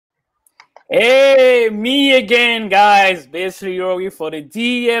Hey, me again, guys. Basically, you're for the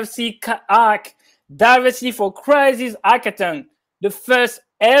DFC ARC Diversity for Crisis Hackathon, the first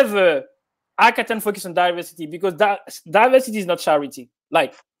ever hackathon focused on diversity, because diversity is not charity.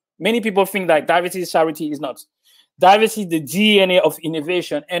 Like many people think that diversity is charity, is not. Diversity is the DNA of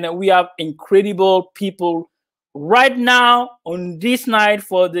innovation, and we have incredible people right now on this night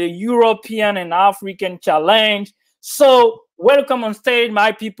for the European and African challenge. So welcome on stage,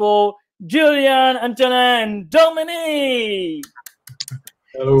 my people. Julian, Antonin, and Dominique.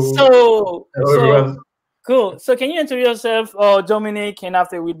 Hello. Hello, everyone. Cool. So can you introduce yourself, Dominique, and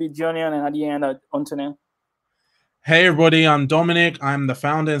after we'll be Julian, and at the end, Antonin. Hey, everybody. I'm Dominic. I'm the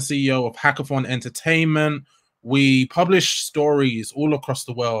founder and CEO of Hackathon Entertainment. We publish stories all across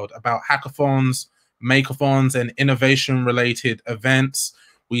the world about hackathons, makeathons, and innovation-related events.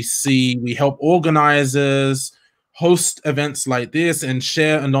 We help organizers host events like this and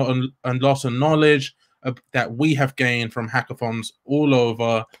share a lot of knowledge that we have gained from hackathons all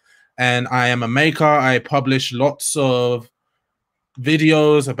over. And I am a maker. I publish lots of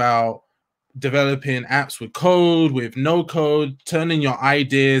videos about developing apps with code, with no code, turning your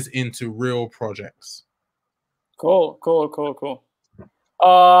ideas into real projects. Cool.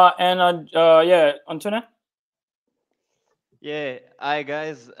 Yeah, Antonin? Yeah, hi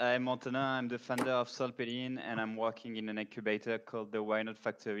guys, I'm Antonin, I'm the founder of Solpelin, and I'm working in an incubator called the Why Not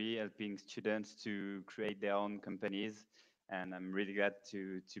Factory, helping students to create their own companies, and I'm really glad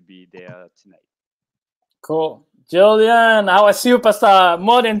to be there tonight. Cool. Julian, our superstar,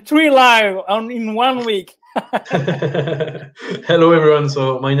 more than 3 live in 1 week. Hello everyone,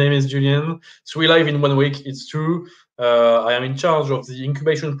 so my name is Julian. 3 live in 1 week, it's true. I am in charge of the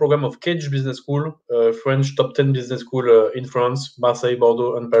incubation program of Cage Business School, French top 10 business school in France, Marseille,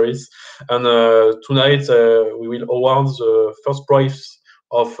 Bordeaux, and Paris. And tonight we will award the first prize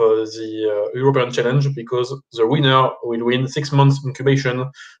of the European Challenge, because the winner will win 6 months incubation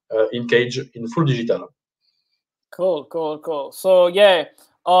in Cage in full digital. Cool. So yeah,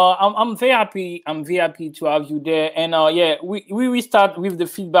 I'm very happy. I'm very happy to have you there. And yeah, we will start with the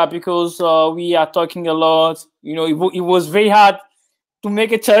feedback, because we are talking a lot. You know, it was very hard to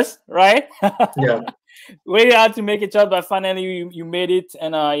make a choice, right? Yeah. Very hard to make a choice, but finally you made it,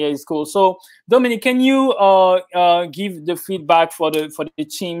 and yeah, it's cool. So Dominic, can you give the feedback for the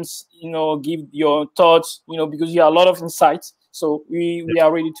teams? You know, give your thoughts. You know, because you have a lot of insights. So we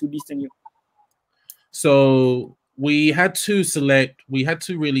are ready to listen to you. So we had to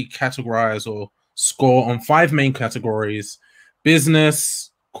really categorize or score on 5 main categories: business,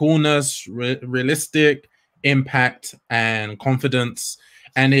 coolness, realistic, impact, and confidence.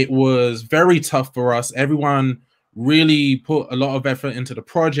 And it was very tough for us. Everyone really put a lot of effort into the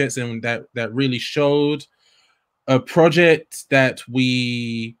projects, and that really showed. A project that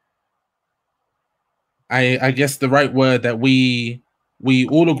I guess the right word that we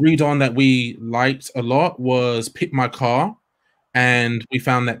all agreed on that we liked a lot was Pick My Car. And we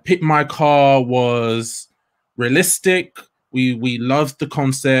found that Pick My Car was realistic. We loved the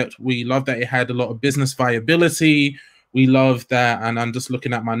concept. We loved that it had a lot of business viability. We loved that, and I'm just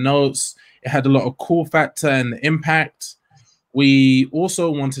looking at my notes, it had a lot of cool factor and the impact. We also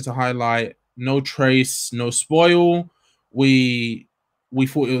wanted to highlight no trace, no spoil. We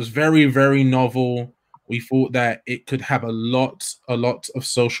thought it was very, very novel. We thought that it could have a lot of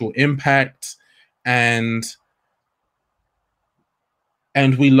social impact, and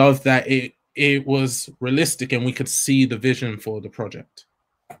we loved that it was realistic and we could see the vision for the project.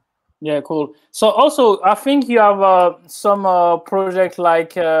 Yeah, cool. So also, I think you have some project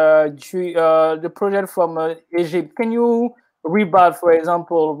like the project from Egypt. Can you Rebat, for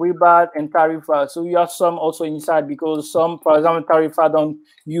example, Rebat and Tarifa? So you have some also inside, because some, for example, Tarifa don't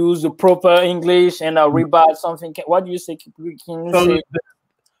use the proper English, and Rebat something. What do you say? Can you say?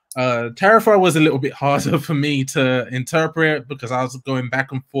 Tarifa was a little bit harder for me to interpret, because I was going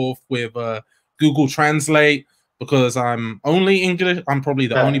back and forth with Google Translate, because I'm only English. I'm probably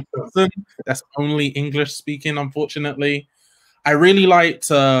the only person that's only English speaking, unfortunately. I really liked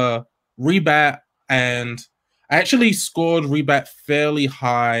Rebat, and I actually scored Rebat fairly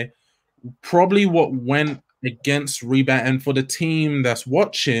high. Probably what went against Rebat, and for the team that's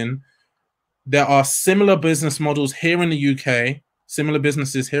watching, there are similar business models here in the UK, similar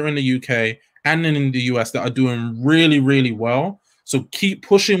businesses here in the UK and in the US that are doing really, really well. So keep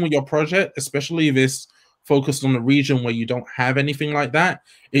pushing with your project, especially if it's focused on a region where you don't have anything like that.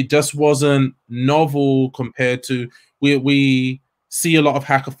 It just wasn't novel compared to, we see a lot of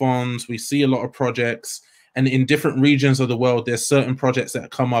hackathons, we see a lot of projects, and in different regions of the world, there's certain projects that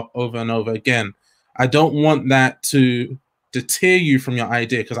come up over and over again. I don't want that to deter you from your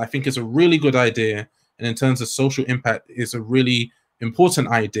idea, because I think it's a really good idea, and in terms of social impact, it's a really important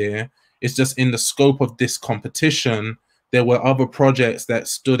idea. It's just in the scope of this competition, there were other projects that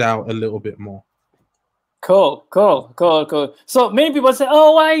stood out a little bit more. Cool. So many people say,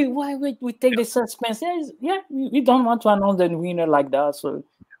 "Oh, why we take the suspense?" Yeah, we don't want to announce the winner like that. So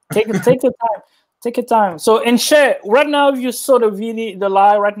take your time. Take your time. So, and share right now. If you saw the video, the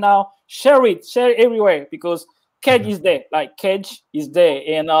live right now, share it everywhere, because Cage is there. Like Cage is there,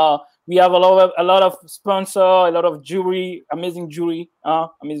 and we have a lot of sponsor, a lot of jury, amazing jury,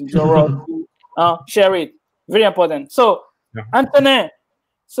 amazing juror. Share it, very important. So, Antonin,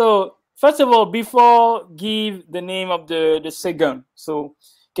 so first of all, before give the name of the second, so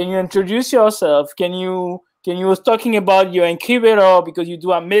can you introduce yourself? Can you was talking about your incubator, because you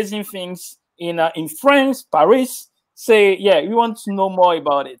do amazing things in France, Paris. Say, yeah, we want to know more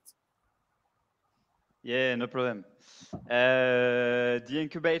about it. Yeah, no problem. The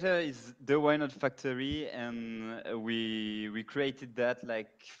incubator is the Why Not Factory, and we created that like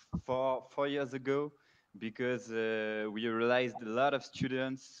four years ago, because we realized a lot of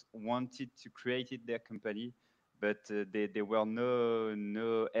students wanted to create their company, but there were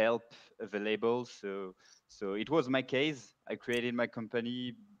no help available. So it was my case. I created my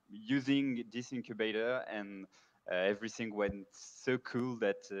company using this incubator, and everything went so cool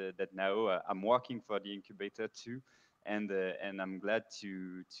that now I'm working for the incubator too, and I'm glad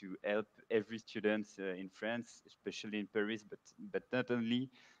to help every student in France, especially in Paris, but not only,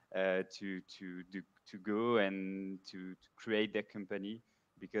 to go and to create their company,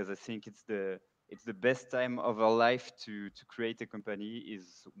 because I think it's the best time of our life to create a company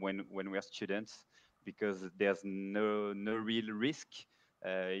is when we're students, because there's no real risk.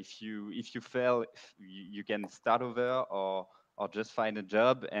 If you fail, you can start over, or just find a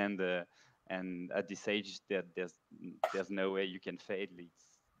job, and at this age there's no way you can fail.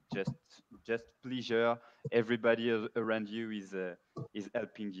 It's just pleasure. Everybody around you is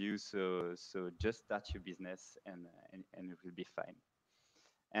helping you, so just start your business, and it will be fine.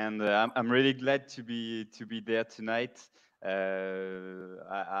 And I'm really glad to be there tonight.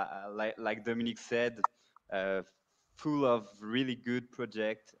 Like Dominique said, full of really good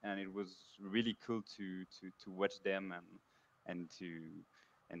projects, and it was really cool to watch them, and to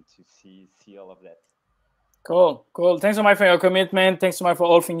see all of that. Cool. Thanks so much for your commitment. Thanks so much for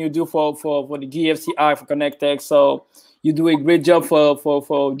all things you do for the DFCI, for Connectech. So you do a great job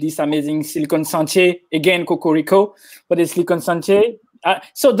for this amazing Silicon Sanchez. Again, Cocorico for the Silicon Sanchez.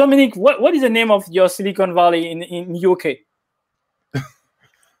 So Dominique, what is the name of your Silicon Valley in UK?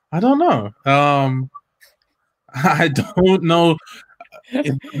 I don't know. I don't know.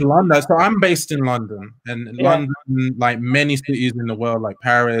 In London, so I'm based in London, and London, like many cities in the world, like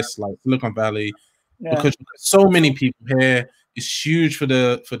Paris, like Silicon Valley, because so many people here, it's huge for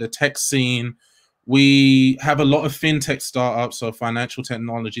the tech scene. We have a lot of fintech startups, so financial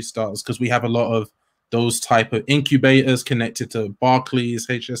technology startups, because we have a lot of those type of incubators connected to Barclays,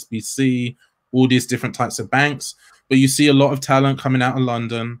 HSBC, all these different types of banks. But you see a lot of talent coming out of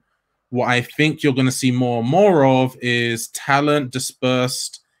London. What I think you're going to see more and more of is talent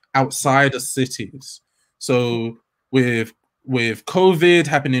dispersed outside of cities. So with COVID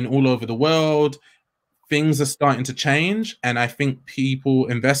happening all over the world, things are starting to change. And I think people,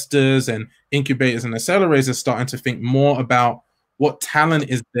 investors and incubators and accelerators are starting to think more about what talent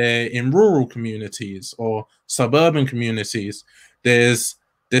is there in rural communities or suburban communities. There's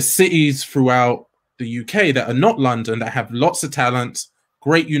cities throughout the UK that are not London that have lots of talent,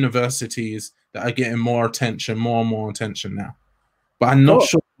 great universities that are getting more attention, more and more attention now. But I'm not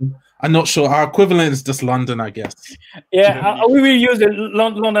sure. I'm not sure. Our equivalent is just London, I guess. Yeah, we will use the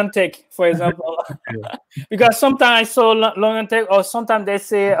London Tech, for example, because sometimes I saw London Tech, or sometimes they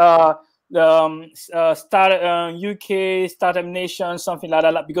say UK Startup Nation, something like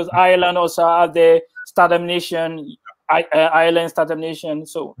that. Because Ireland also have the Startup Nation, Ireland Startup Nation.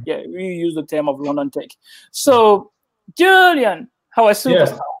 So yeah, we use the term of London Tech. So Julian, how a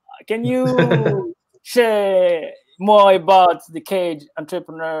superstar, can you share more about the Cage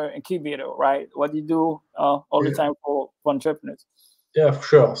Entrepreneur Incubator, right? What you do all the time for entrepreneurs? Yeah, for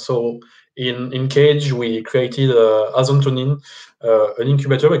sure. So in Cage, we created, as Antonin, an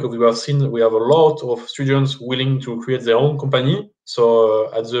incubator, because we have a lot of students willing to create their own company. So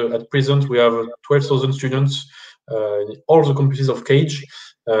at present, we have 12,000 students in all the campuses of Cage.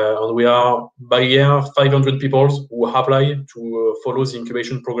 And we are by year 500 people who apply to follow the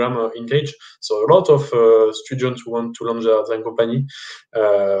incubation program in Cage. So a lot of students who want to launch their company.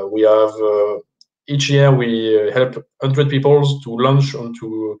 We have each year we help 100 people to launch and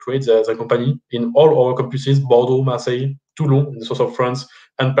to create their company in all our campuses: Bordeaux, Marseille, Toulon in the south of France,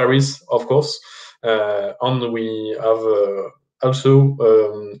 and Paris, of course. And we have also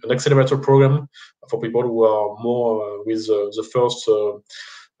an accelerator program for people who are more with the first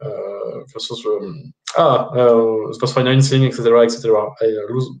first financing, etc., etc. I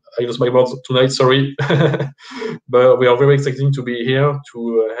lose my words tonight. Sorry, but we are very excited to be here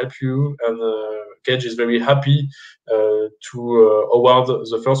to help you. And Cage is very happy to award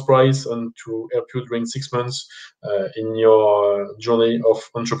the first prize and to help you during 6 months in your journey of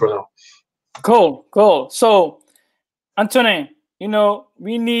entrepreneur. Cool, cool. So, Antonin, you know,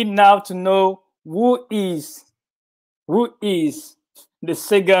 we need now to know who is the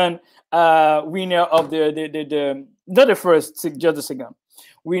second winner of the not the first, just the second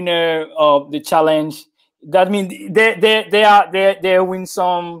winner of the challenge. That means they win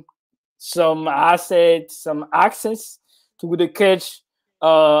some assets, some access to the Cage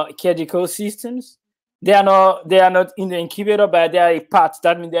ecosystems. They are not in the incubator, but they are a part.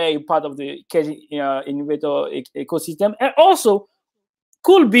 That means they are a part of the Cage incubator ecosystem, and also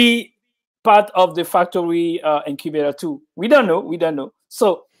could be part of the factory incubator too. We don't know.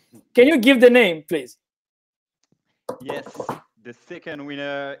 So, can you give the name, please? Yes, the second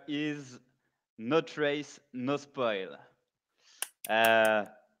winner is No Trace, No Spoil.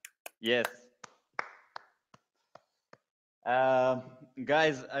 Yes.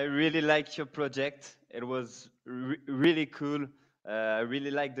 Guys, I really liked your project. It was really cool. I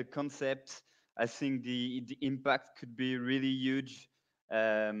really like the concept. I think the impact could be really huge.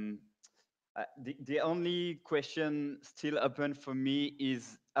 The only question still open for me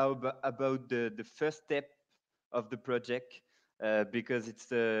is about the first step of the project, because it's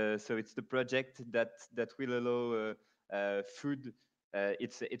the project that will allow food.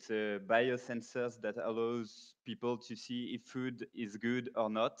 It's a biosensors that allows people to see if food is good or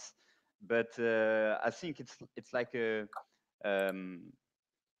not. But I think it's like a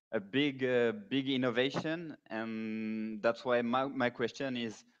big innovation, and that's why my question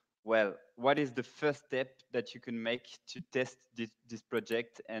is, well, what is the first step that you can make to test this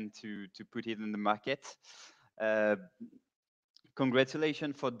project and to put it in the market?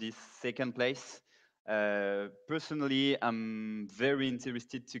 Congratulations for this second place. Personally, I'm very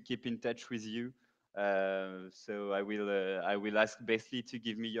interested to keep in touch with you. So I will ask Basely to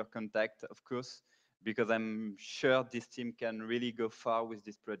give me your contact, of course, because I'm sure this team can really go far with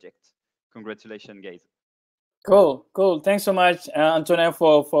this project. Congratulations, guys. Cool. Thanks so much, Antonin,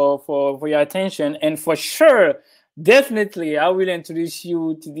 for your attention, and for sure, definitely, I will introduce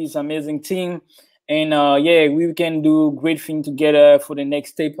you to this amazing team. And yeah, we can do great things together for the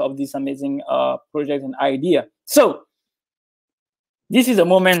next step of this amazing project and idea. So this is a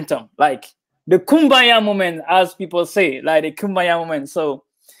momentum, like the kumbaya moment, as people say, like the kumbaya moment. So,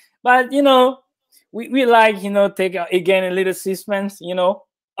 but you know, we like, you know, take again a little suspense, you know.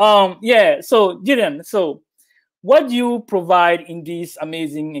 Yeah. So Julian, so what do you provide in these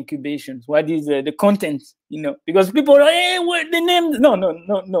amazing incubations? What is the content, you know? Because people are, hey, what the name? No,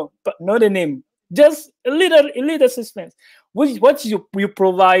 but not the name. Just a little suspense. What you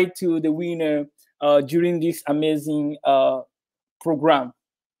provide to the winner during this amazing program?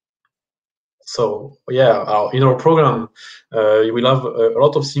 So yeah, in our program, you will have a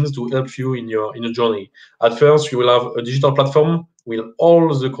lot of things to help you in your journey. At first, you will have a digital platform with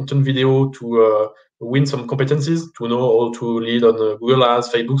all the content video to win some competencies, to know how to lead on Google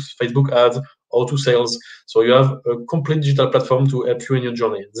Ads, Facebook ads, how to sales. So you have a complete digital platform to help you in your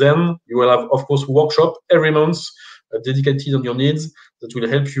journey. Then you will have, of course, workshop every month dedicated on your needs that will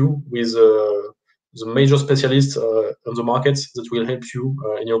help you with the major specialists on the markets that will help you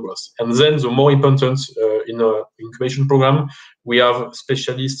in your growth. And then the more important in our incubation program, we have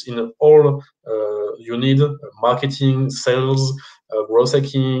specialists in all you need: marketing, sales, growth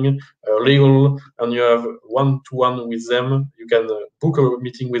hacking, legal, and you have one-to-one with them. You can book a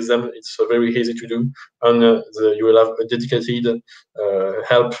meeting with them. It's very easy to do, and you will have a dedicated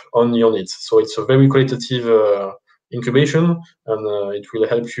help on your needs. So it's a very qualitative incubation, and it will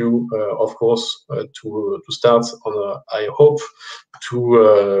help you, of course, to start on. I hope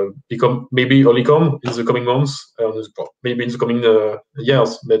to become maybe Olicom in the coming months, maybe in the coming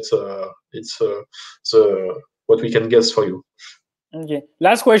years. But it's what we can guess for you. Okay.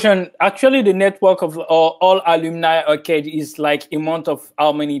 Last question. Actually, the network of all alumni of Cage is like a month of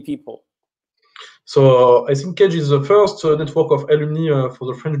how many people? So I think Cage is the first network of alumni for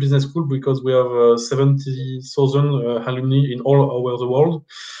the French Business School, because we have 70,000 alumni in all over the world.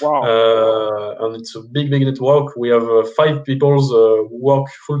 Wow. And it's a big network. We have 5 people who work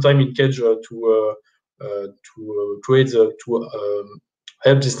full time in Cage to create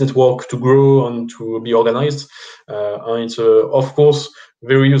help this network to grow and to be organized. And it's of course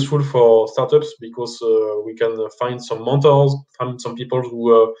very useful for startups because we can find some mentors, find some people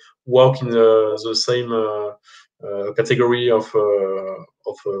who work in the same category of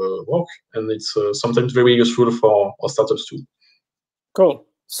work, and it's sometimes very useful for our startups too. Cool.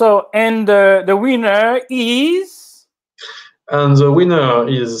 So, and the winner is? And the winner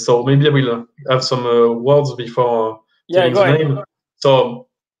is, so maybe I will have some words before telling the name. So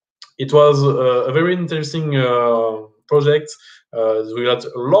it was a very interesting project. We had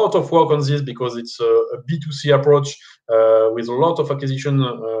a lot of work on this because it's a B2C approach with a lot of acquisition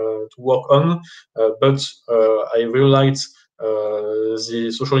to work on. But I really liked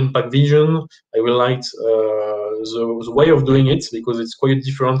the social impact vision. I really liked the way of doing it because it's quite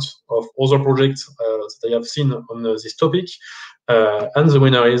different of other projects that I have seen on this topic. And the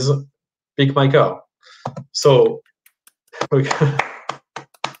winner is Pick My Car. So, okay.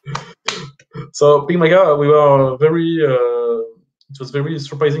 So Pick My Car, we were very. It was very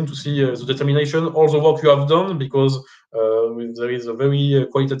surprising to see the determination, all the work you have done, because there is a very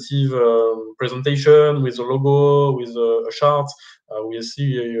qualitative presentation with a logo, with a chart. We see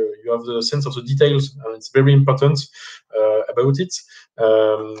you have the sense of the details, and it's very important about it.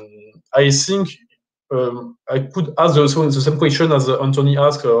 I think I could ask also the same question as Anthony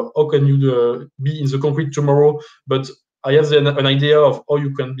asked, how can you be in the concrete tomorrow? But I have an idea of how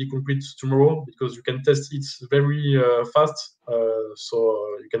you can be concrete tomorrow because you can test it very fast. So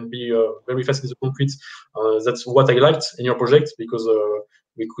you can be very fast in the concrete. That's what I liked in your project because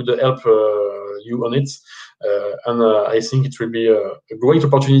we could help you on it. And I think it will be a great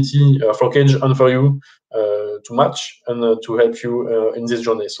opportunity for Cage and for you to match and to help you in this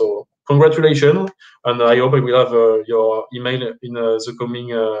journey. So congratulations, and I hope I will have your email in the coming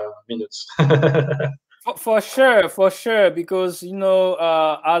minutes. For sure, because you know,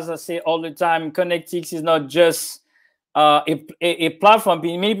 as I say all the time, Connectix is not just a platform.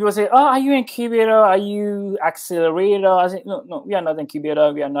 Many people say, "Oh, are you incubator? Are you accelerator?" I say, "No, we are not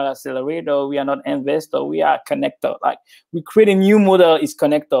incubator. We are not accelerator. We are not investor. We are connector. Like we create a new model is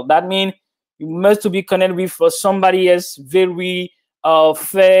connector. That means you must be connected with somebody else very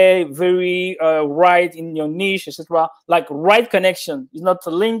fair, very right in your niche, etc. Like right connection. It's not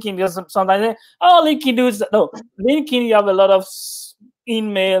linking. There's sometimes LinkedIn does no. LinkedIn, you have a lot of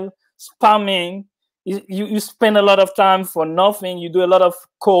email spamming. You spend a lot of time for nothing. You do a lot of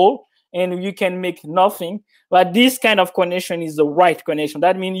call, and you can make nothing. But this kind of connection is the right connection.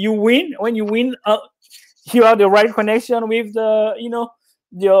 That means you win. When you win, you have the right connection with the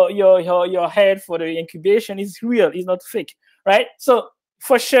your head for the incubation is real. It's not fake. Right? So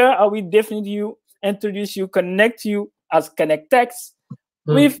for sure, I will definitely introduce you, connect you as Connectix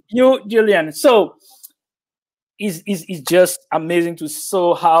with you, Julian. So it's just amazing to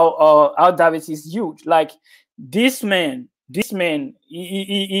show how Davis is huge. Like this man,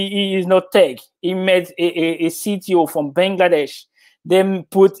 he is not tech. He made a CTO from Bangladesh. They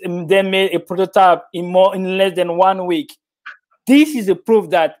made a prototype in less than 1 week. This is a proof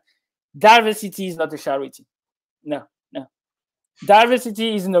that diversity is not a charity. No.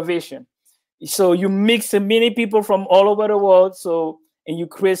 Diversity is innovation. So you mix many people from all over the world. And you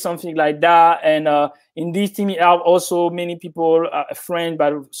create something like that. And in this team, you have also many people, friends,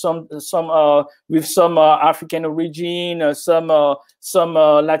 but some with some African origin, some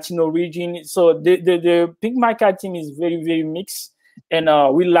Latino origin. So the Pick My Car team is very, very mixed. And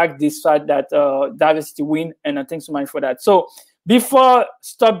we like this fact that diversity win. And thanks so much for that. So before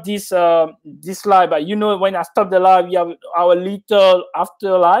stop this live, but you know, when I stop the live, we have our little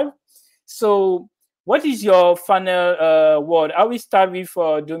after live. So what is your final word? I will start with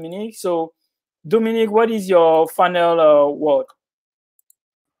Dominique. So Dominique, what is your final word?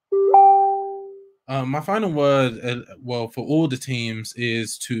 My final word, well, for all the teams,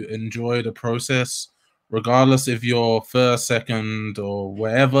 is to enjoy the process, regardless if you're first, second, or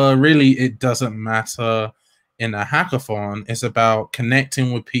wherever. Really, it doesn't matter. In a hackathon, it's about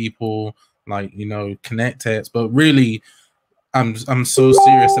connecting with people, like, you know, Connectix. But really, I'm so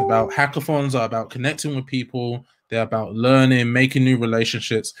serious about hackathons are about connecting with people. They're about learning, making new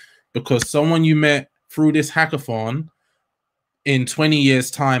relationships, because someone you met through this hackathon in 20 years'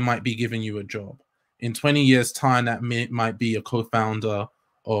 time might be giving you a job. In 20 years' time, that might be a co-founder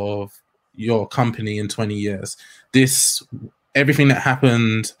of your company in 20 years. Everything that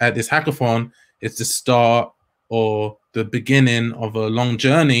happened at this hackathon is the start or the beginning of a long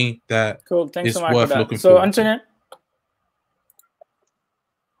journey that is so worth looking so, forward Anthony? to.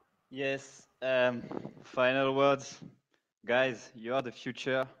 Yes, final words. Guys, you are the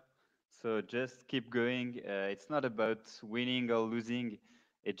future, so just keep going. It's not about winning or losing.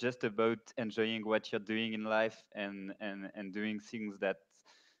 It's just about enjoying what you're doing in life and doing things that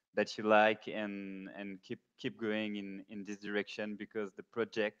you like, and keep going in this direction, because the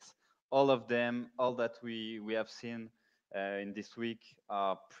projects, all of them, all that we have seen in this week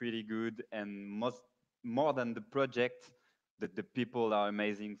are pretty good, and more than the project, the people are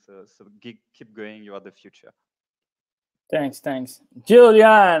amazing. So keep going. You are the future. Thanks.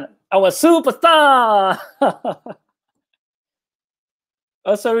 Julian, our superstar.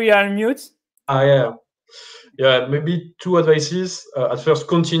 Oh, sorry, you're on mute. Yeah, maybe two advices. At first,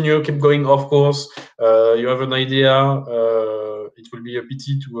 continue, keep going, of course. You have an idea, it will be a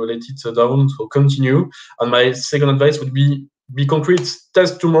pity to let it down, so continue. And my second advice would be concrete.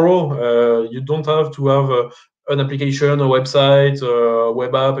 Test tomorrow. You don't have to have an application, a website, a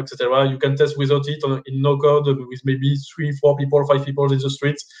web app, etc. You can test without it in no code with maybe 3, 4 people, 5 people in the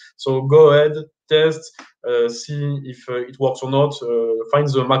street. So go ahead, test, see if it works or not, find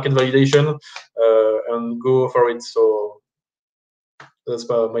the market validation, and go for it. So that's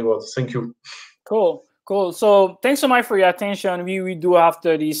my words. Thank you. Cool. So thanks so much for your attention. We do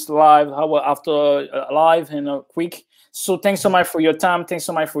after this live, live and a quick. So thanks so much for your time. Thanks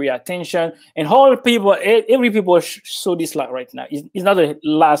so much for your attention. And all people, every people show this live right now. It's not the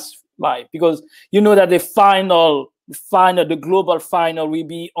last live, because you know that the global final will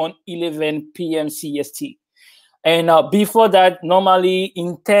be on 11 p.m. CST. And before that, normally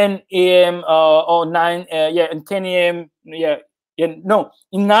in 10 a.m. Or 9, in 10 a.m. in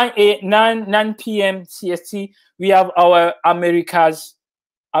 9 p.m. CST, we have our America's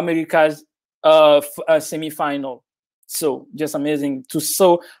semi-final. So just amazing to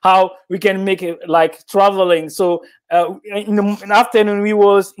show how we can make it like traveling. So in the afternoon we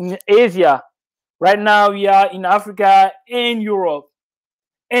was in Asia. Right now we are in Africa and Europe.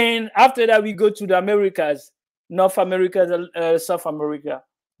 And after that we go to the Americas, North America, South America.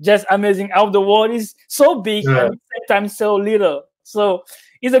 Just amazing how the world is so big and at the same time so little. So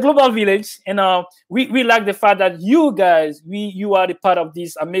it's a global village, and we like the fact that you guys, you are the part of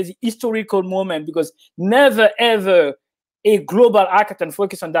this amazing historical moment, because never ever a global hackathon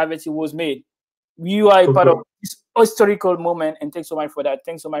focused on diversity was made. You are a part of this historical moment, and thanks so much for that.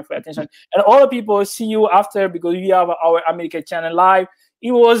 Thanks so much for your attention. And all the people, see you after, because we have our American channel live.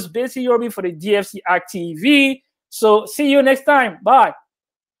 It was basically Yorubi for the DFC Act TV. So see you next time. Bye.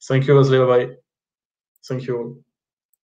 Thank you, Wesley. Bye. Thank you.